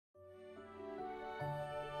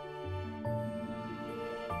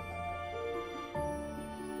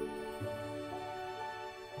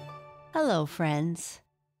Hello, friends,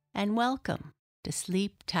 and welcome to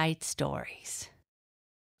Sleep Tight Stories.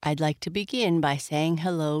 I'd like to begin by saying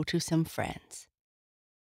hello to some friends.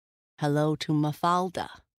 Hello to Mafalda,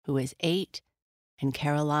 who is 8, and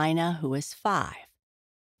Carolina, who is 5,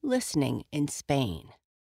 listening in Spain.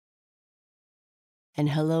 And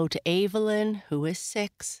hello to Evelyn, who is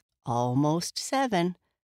 6, almost 7,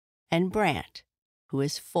 and Brant, who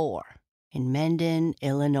is 4, in Mendon,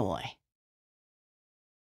 Illinois.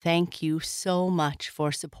 Thank you so much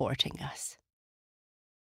for supporting us.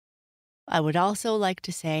 I would also like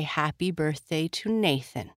to say happy birthday to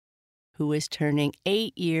Nathan, who is turning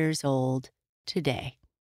 8 years old today.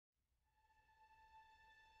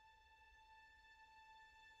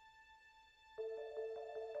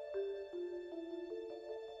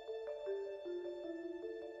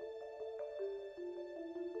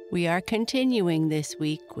 We are continuing this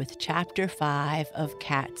week with Chapter 5 of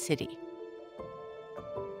Cat City.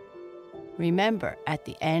 Remember, at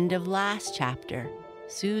the end of last chapter,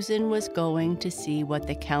 Susan was going to see what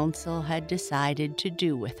the council had decided to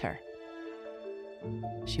do with her.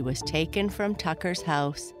 She was taken from Tucker's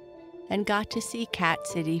house and got to see Cat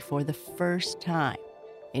City for the first time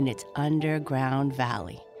in its underground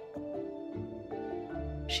valley.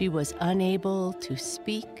 She was unable to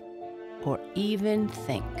speak or even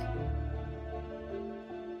think.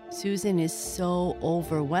 Susan is so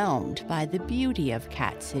overwhelmed by the beauty of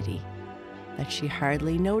Cat City that she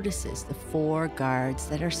hardly notices the 4 guards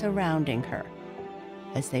that are surrounding her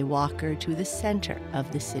as they walk her to the center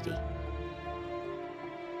of the city.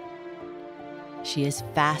 She is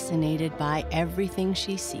fascinated by everything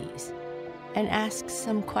she sees and asks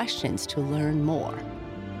some questions to learn more,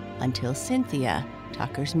 until Cynthia,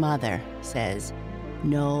 Tucker's mother, says,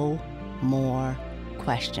 "No more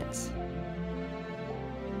questions."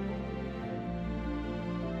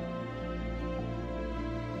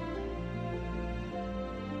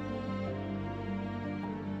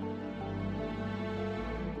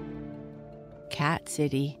 Cat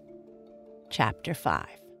City, Chapter 5.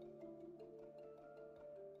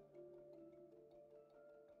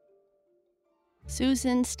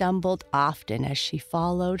 Susan stumbled often as she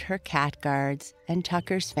followed her cat guards and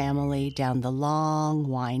Tucker's family down the long,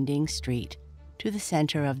 winding street to the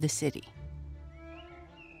center of the city.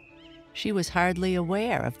 She was hardly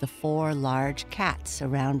aware of the 4 large cats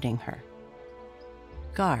surrounding her,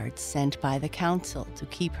 guards sent by the council to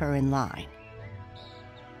keep her in line.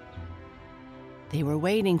 They were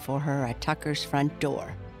waiting for her at Tucker's front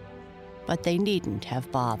door, but they needn't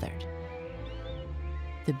have bothered.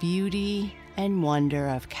 The beauty and wonder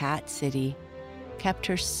of Cat City kept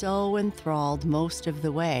her so enthralled most of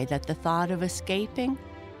the way that the thought of escaping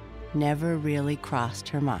never really crossed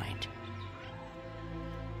her mind.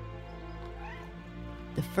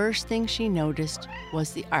 The first thing she noticed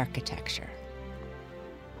was the architecture.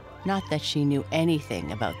 Not that she knew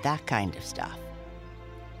anything about that kind of stuff.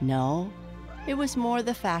 No, it was more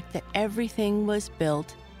the fact that everything was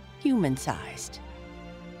built human-sized.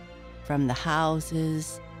 From the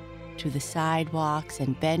houses, to the sidewalks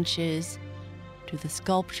and benches, to the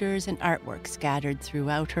sculptures and artwork scattered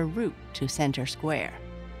throughout her route to Center Square.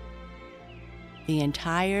 The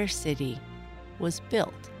entire city was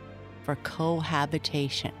built for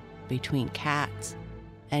cohabitation between cats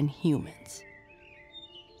and humans.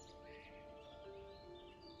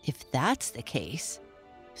 If that's the case,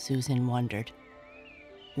 Susan wondered,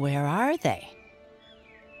 where are they?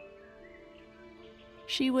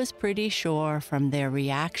 She was pretty sure from their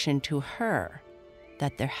reaction to her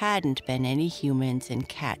that there hadn't been any humans in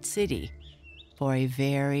Cat City for a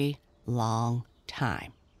very long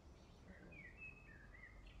time.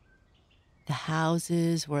 The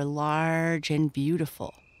houses were large and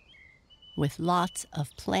beautiful, with lots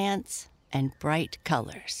of plants and bright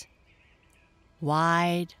colors,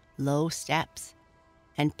 wide, low steps,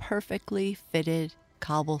 and perfectly fitted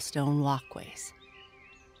cobblestone walkways.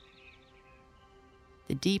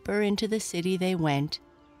 The deeper into the city they went,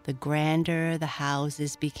 the grander the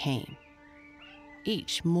houses became,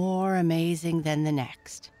 each more amazing than the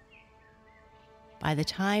next. By the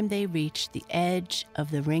time they reached the edge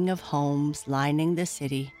of the ring of homes lining the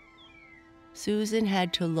city, Susan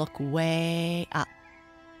had to look way up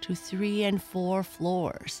to 3 and 4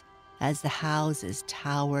 floors as the houses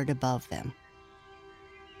towered above them.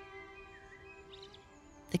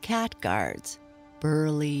 The cat guards,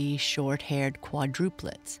 burly, short-haired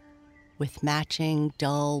quadruplets with matching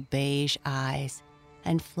dull beige eyes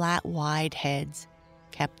and flat, wide heads,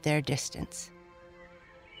 kept their distance.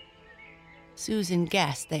 Susan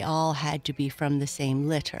guessed they all had to be from the same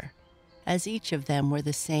litter, as each of them were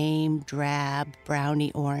the same drab,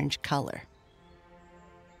 browny-orange color.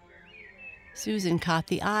 Susan caught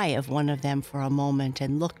the eye of one of them for a moment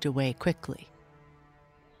and looked away quickly.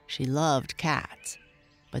 She loved cats,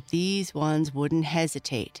 but these ones wouldn't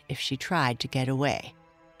hesitate if she tried to get away,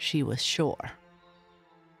 she was sure.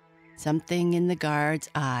 Something in the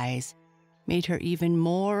guard's eyes made her even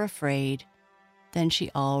more afraid than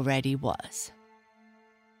she already was.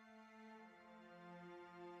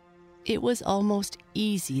 It was almost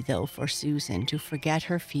easy, though, for Susan to forget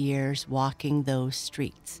her fears walking those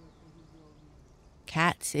streets.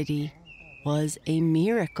 Cat City was a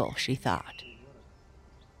miracle, she thought.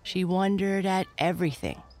 She wondered at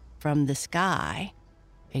everything, from the sky,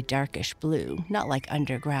 a darkish blue, not like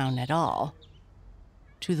underground at all,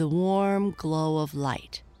 to the warm glow of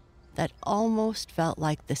light that almost felt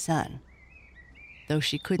like the sun, though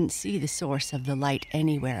she couldn't see the source of the light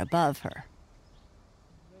anywhere above her.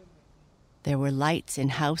 There were lights in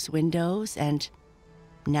house windows, and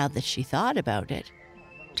now that she thought about it,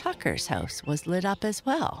 Tucker's house was lit up as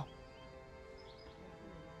well.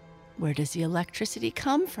 Where does the electricity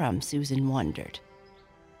come from? Susan wondered.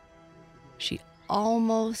 She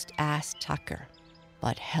almost asked Tucker,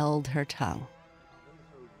 but held her tongue.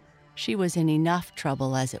 She was in enough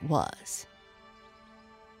trouble as it was.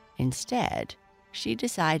 Instead, she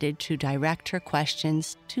decided to direct her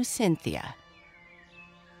questions to Cynthia.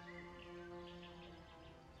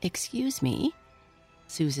 "Excuse me,"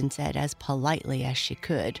 Susan said as politely as she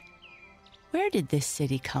could. "Where did this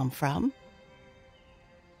city come from?"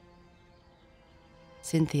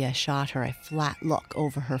 Cynthia shot her a flat look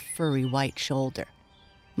over her furry white shoulder.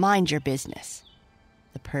 "Mind your business,"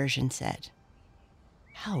 the Persian said.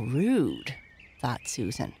 How rude, thought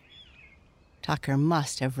Susan. Tucker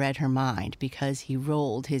must have read her mind because he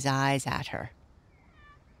rolled his eyes at her.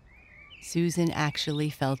 Susan actually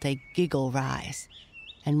felt a giggle rise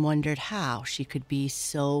and wondered how she could be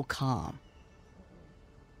so calm.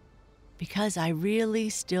 "Because I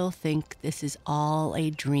really still think this is all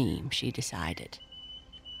a dream," she decided.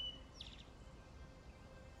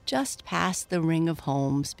 Just past the ring of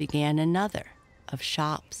homes began another of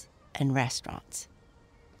shops and restaurants.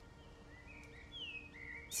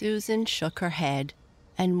 Susan shook her head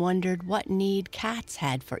and wondered what need cats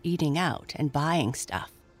had for eating out and buying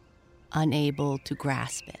stuff, unable to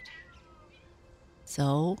grasp it.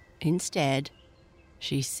 So, instead,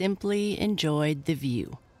 she simply enjoyed the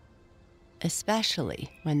view, especially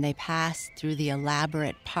when they passed through the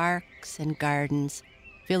elaborate parks and gardens,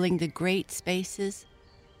 filling the great spaces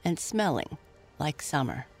and smelling like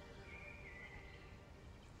summer.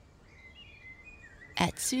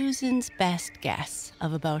 At Susan's best guess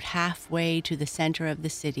of about halfway to the center of the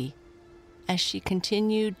city, as she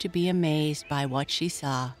continued to be amazed by what she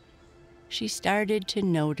saw, she started to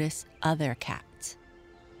notice other cats.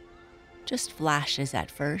 Just flashes at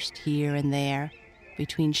first, here and there,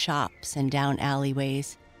 between shops and down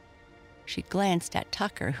alleyways. She glanced at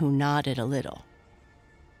Tucker, who nodded a little.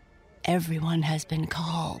 "Everyone has been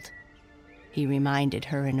called," he reminded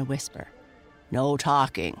her in a whisper. "No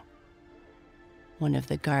talking." One of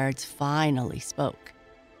the guards finally spoke,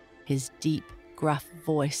 his deep, gruff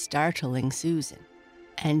voice startling Susan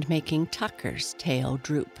and making Tucker's tail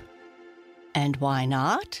droop. "And why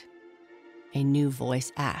not?" a new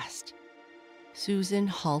voice asked. Susan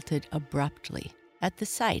halted abruptly at the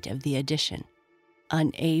sight of the addition,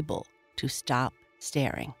 unable to stop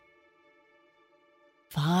staring.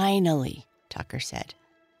 "Finally," Tucker said.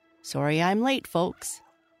 "Sorry I'm late, folks."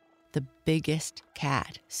 The biggest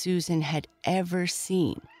cat Susan had ever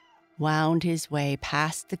seen wound his way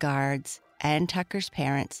past the guards and Tucker's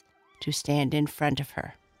parents to stand in front of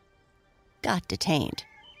her. "Got detained.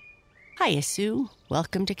 Hiya, Sue.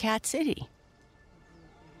 Welcome to Cat City."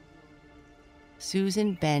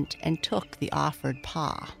 Susan bent and took the offered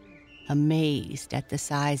paw, amazed at the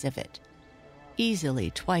size of it, easily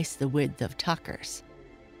twice the width of Tucker's.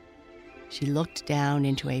 She looked down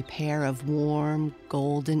into a pair of warm,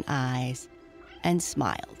 golden eyes and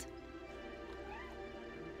smiled.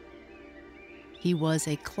 He was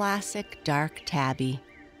a classic dark tabby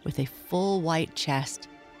with a full white chest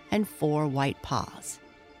and 4 white paws.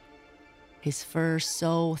 His fur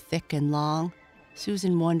so thick and long,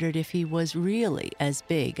 Susan wondered if he was really as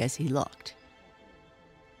big as he looked.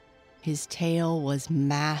 His tail was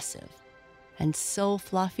massive and so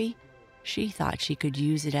fluffy, she thought she could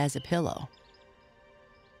use it as a pillow.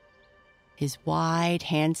 His wide,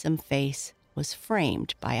 handsome face was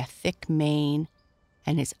framed by a thick mane,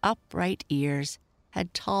 and his upright ears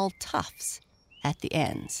had tall tufts at the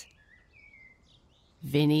ends.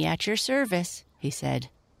 "Vinny at your service," he said.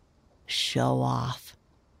 "Show off."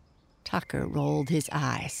 Tucker rolled his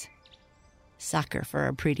eyes. "Sucker for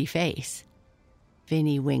a pretty face."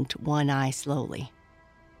 Vinny winked one eye slowly.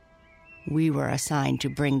 We were assigned to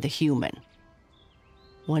bring the human.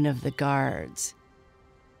 One of the guards,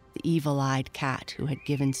 the evil-eyed cat who had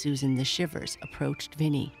given Susan the shivers, approached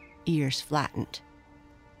Vinny, ears flattened.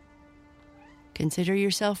 Consider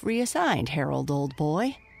yourself reassigned, Harold, old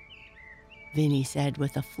boy, Vinny said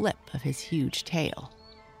with a flip of his huge tail.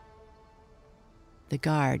 The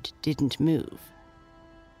guard didn't move.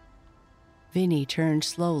 Vinny turned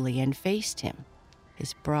slowly and faced him,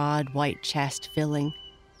 his broad white chest filling,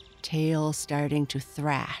 tail starting to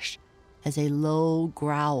thrash as a low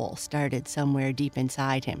growl started somewhere deep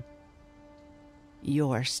inside him.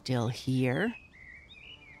 You're still here?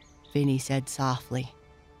 Vinny said softly.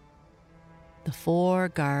 The 4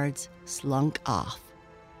 guards slunk off,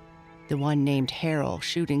 the one named Harold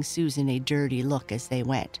shooting Susan a dirty look as they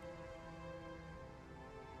went.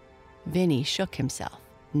 Vinny shook himself,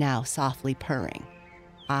 now softly purring,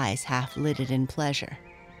 eyes half-lidded in pleasure.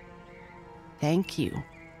 Thank you,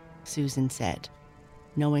 Susan said,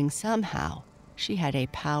 knowing somehow she had a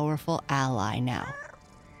powerful ally now.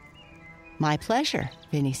 My pleasure,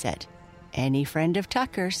 Vinny said. Any friend of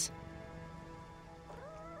Tucker's.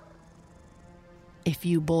 If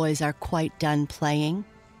you boys are quite done playing,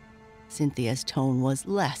 Cynthia's tone was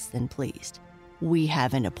less than pleased. We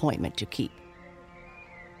have an appointment to keep.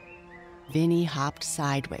 Vinny hopped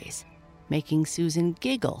sideways, making Susan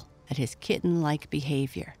giggle at his kitten-like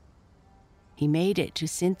behavior. He made it to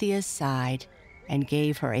Cynthia's side and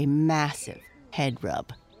gave her a massive head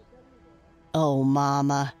rub. Oh,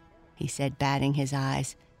 Mama, he said, batting his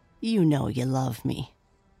eyes, you know you love me.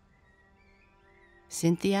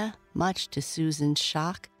 Cynthia, much to Susan's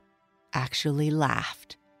shock, actually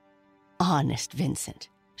laughed. Honest, Vincent,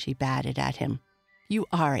 she batted at him. You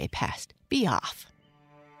are a pest. Be off.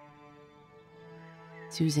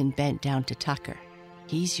 Susan bent down to Tucker.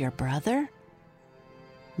 He's your brother?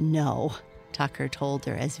 No, Tucker told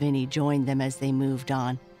her as Vinny joined them as they moved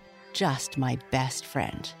on. Just my best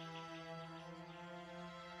friend.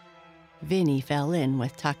 Vinny fell in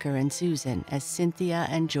with Tucker and Susan as Cynthia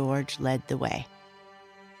and George led the way.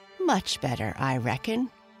 Much better, I reckon,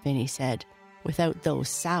 Vinny said, without those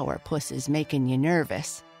sour pusses making you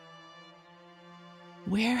nervous.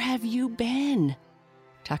 Where have you been?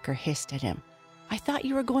 Tucker hissed at him. I thought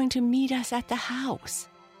you were going to meet us at the house.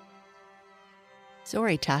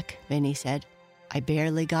 Sorry, Tuck, Vinny said. I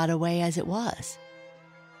barely got away as it was.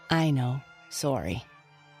 I know, sorry.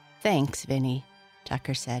 Thanks, Vinny,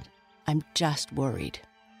 Tucker said. I'm just worried.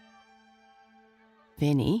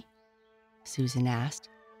 Vinny, Susan asked,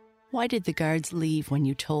 why did the guards leave when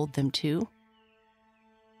you told them to?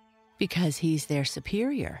 Because he's their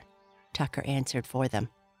superior, Tucker answered for them.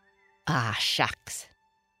 Ah, shucks.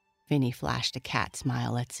 Vinny flashed a cat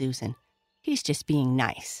smile at Susan. He's just being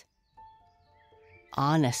nice.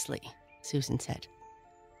 Honestly, Susan said.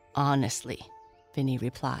 Honestly, Vinny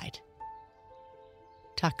replied.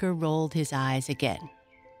 Tucker rolled his eyes again.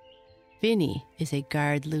 Vinny is a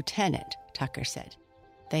guard lieutenant, Tucker said.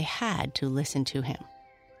 They had to listen to him.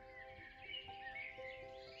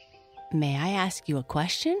 May I ask you a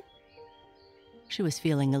question? She was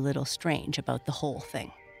feeling a little strange about the whole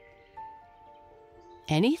thing.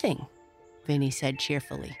 Anything, Vinny said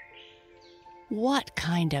cheerfully. What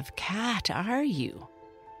kind of cat are you?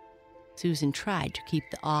 Susan tried to keep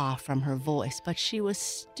the awe from her voice, but she was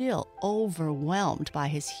still overwhelmed by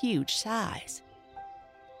his huge size.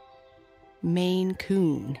 Maine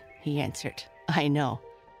Coon, he answered. I know.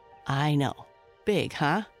 Big,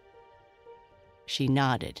 huh? She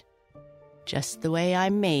nodded. Just the way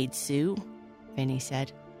I'm made, Sue, Vinny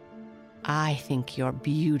said. I think you're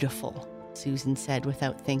beautiful, Susan said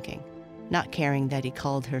without thinking, not caring that he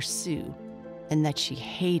called her Sue and that she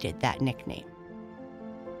hated that nickname.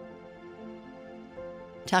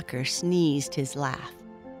 Tucker sneezed his laugh,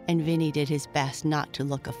 and Vinny did his best not to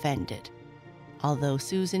look offended, although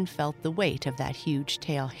Susan felt the weight of that huge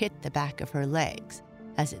tail hit the back of her legs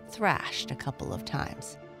as it thrashed a couple of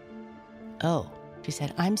times. Oh, she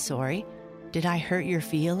said, I'm sorry. Did I hurt your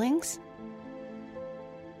feelings?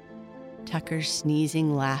 Tucker's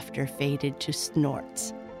sneezing laughter faded to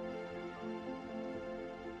snorts.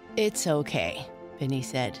 It's okay, Vinny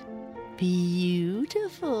said.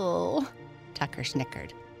 Beautiful, Tucker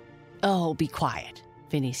snickered. Oh, be quiet,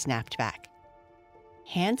 Vinny snapped back.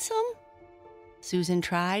 Handsome? Susan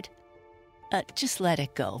tried. Just let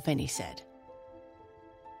it go, Vinny said.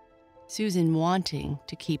 Susan, wanting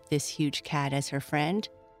to keep this huge cat as her friend,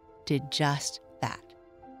 did just that.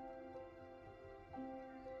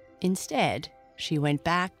 Instead, she went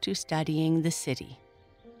back to studying the city.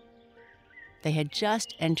 They had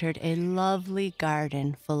just entered a lovely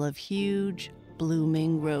garden full of huge,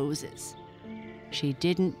 blooming roses. She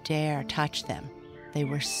didn't dare touch them. They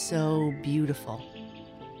were so beautiful.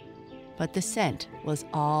 But the scent was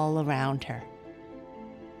all around her.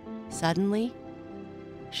 Suddenly,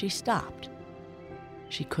 she stopped.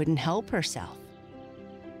 She couldn't help herself.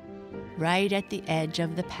 Right at the edge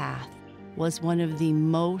of the path was one of the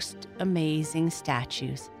most amazing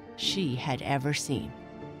statues she had ever seen.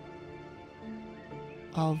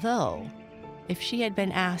 Although, if she had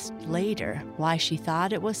been asked later why she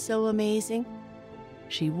thought it was so amazing,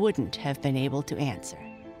 she wouldn't have been able to answer.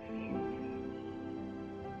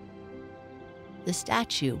 The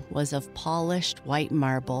statue was of polished white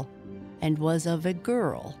marble and was of a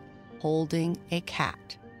girl holding a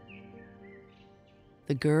cat.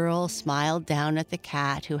 The girl smiled down at the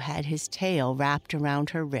cat who had his tail wrapped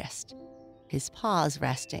around her wrist, his paws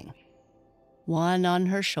resting, one on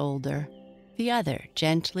her shoulder, the other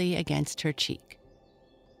gently against her cheek.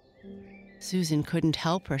 Susan couldn't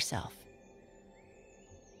help herself.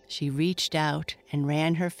 She reached out and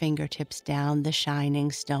ran her fingertips down the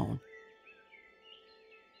shining stone.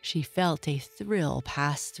 She felt a thrill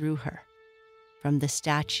pass through her, from the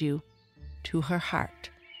statue to her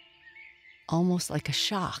heart, almost like a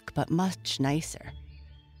shock, but much nicer.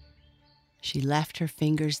 She left her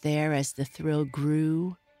fingers there as the thrill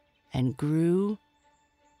grew and grew.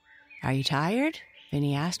 "Are you tired?"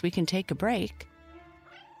 Vinny asked. "We can take a break."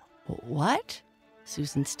 "What?"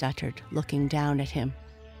 Susan stuttered, looking down at him.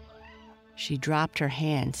 She dropped her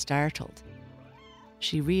hand, startled.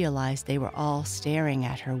 She realized they were all staring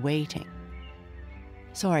at her, waiting.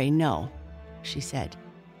 "Sorry, no," she said,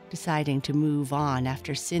 deciding to move on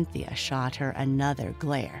after Cynthia shot her another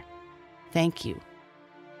glare. "Thank you.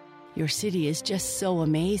 Your city is just so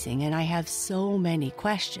amazing, and I have so many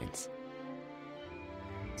questions."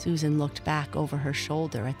 Susan looked back over her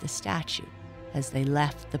shoulder at the statue as they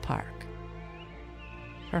left the park,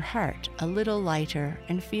 her heart a little lighter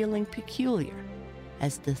and feeling peculiar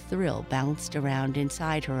as the thrill bounced around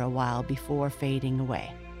inside her a while before fading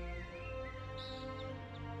away.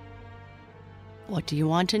 "What do you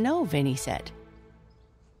want to know?" Vinny said.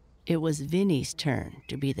 It was Vinny's turn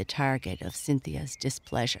to be the target of Cynthia's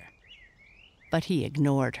displeasure, but he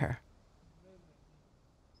ignored her.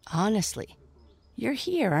 "Honestly, you're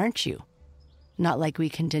here, aren't you? Not like we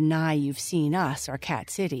can deny you've seen us or Cat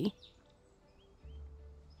City."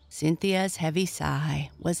 Cynthia's heavy sigh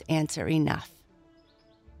was answer enough.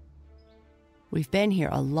 "We've been here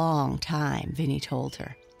a long time," Vinny told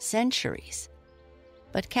her. "Centuries.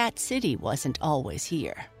 But Cat City wasn't always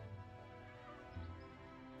here."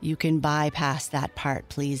 "You can bypass that part,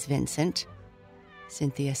 please, Vincent,"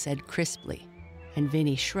 Cynthia said crisply, and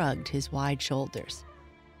Vinny shrugged his wide shoulders.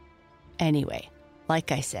 "Anyway,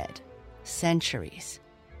 like I said, centuries.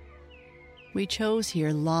 We chose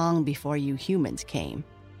here long before you humans came.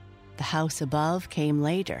 The house above came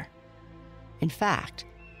later. In fact,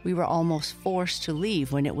 we were almost forced to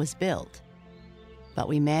leave when it was built. But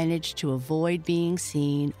we managed to avoid being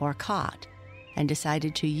seen or caught and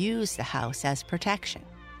decided to use the house as protection."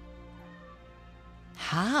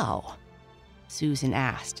 "How?" Susan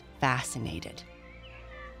asked, fascinated.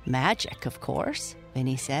 "Magic, of course,"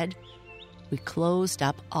 Vinny said. "We closed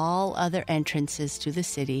up all other entrances to the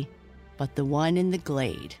city but the one in the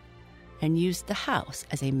glade and used the house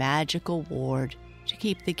as a magical ward to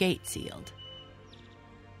keep the gate sealed."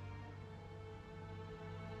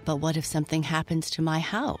 "But what if something happens to my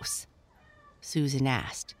house?" Susan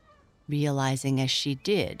asked, realizing as she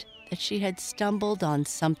did that she had stumbled on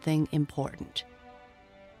something important.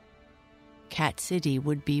 Cat City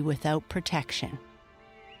would be without protection,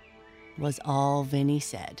 was all Vinny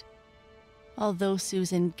said, although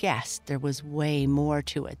Susan guessed there was way more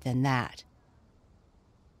to it than that.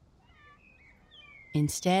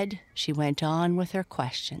 Instead, she went on with her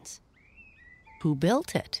questions. "Who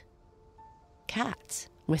built it?" "Cats.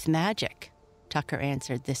 With magic," Tucker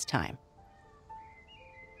answered this time.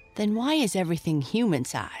 "Then why is everything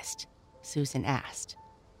human-sized?" Susan asked.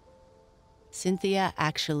 Cynthia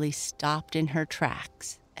actually stopped in her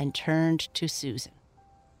tracks and turned to Susan.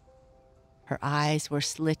 Her eyes were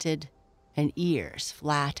slitted and ears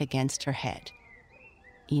flat against her head.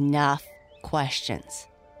 "Enough questions,"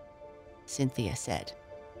 Cynthia said.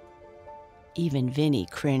 Even Vinny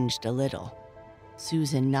cringed a little.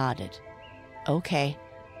 Susan nodded. "Okay,"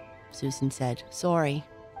 Susan said. "Sorry."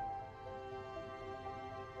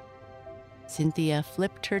 Cynthia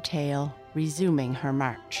flipped her tail, resuming her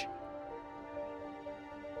march.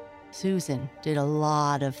 Susan did a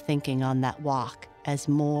lot of thinking on that walk as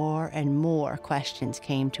more and more questions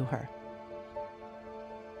came to her.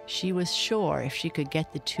 She was sure if she could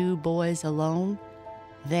get the two boys alone,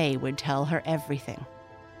 They would tell her everything.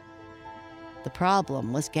 The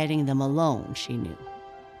problem was getting them alone, she knew.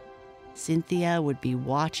 Cynthia would be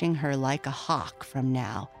watching her like a hawk from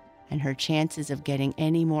now, and her chances of getting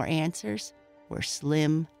any more answers were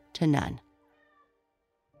slim to none.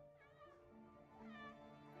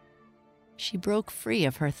 She broke free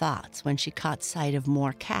of her thoughts when she caught sight of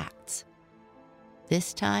more cats.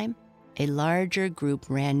 This time, a larger group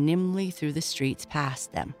ran nimbly through the streets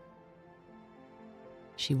past them.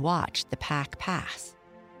 She watched the pack pass,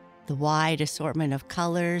 the wide assortment of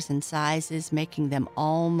colors and sizes making them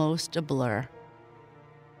almost a blur.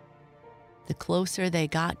 The closer they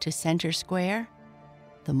got to Center Square,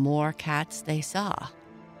 the more cats they saw,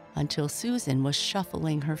 until Susan was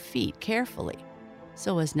shuffling her feet carefully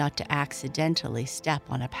so as not to accidentally step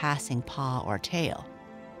on a passing paw or tail.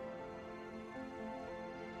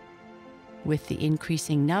 With the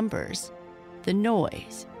increasing numbers, the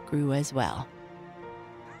noise grew as well.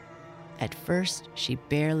 At first, she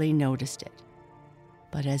barely noticed it,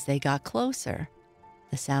 but as they got closer,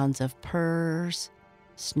 the sounds of purrs,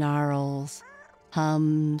 snarls,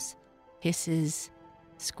 hums, hisses,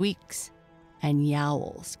 squeaks, and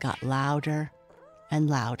yowls got louder and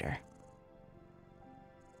louder.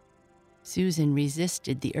 Susan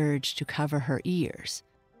resisted the urge to cover her ears,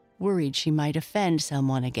 worried she might offend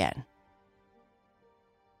someone again.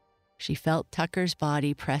 She felt Tucker's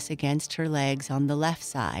body press against her legs on the left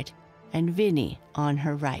side and Vinny on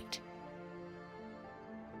her right.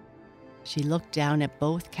 She looked down at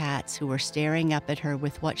both cats who were staring up at her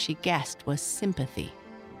with what she guessed was sympathy.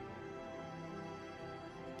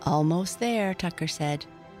 "Almost there," Tucker said.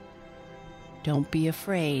 "Don't be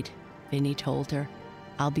afraid," Vinny told her.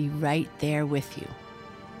 "I'll be right there with you."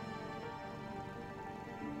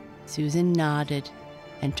 Susan nodded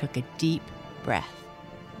and took a deep breath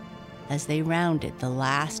as they rounded the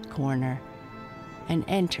last corner and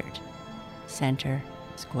entered Center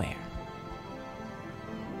Square.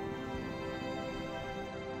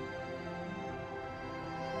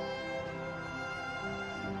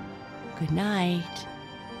 Good night.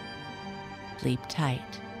 Sleep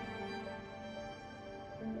tight.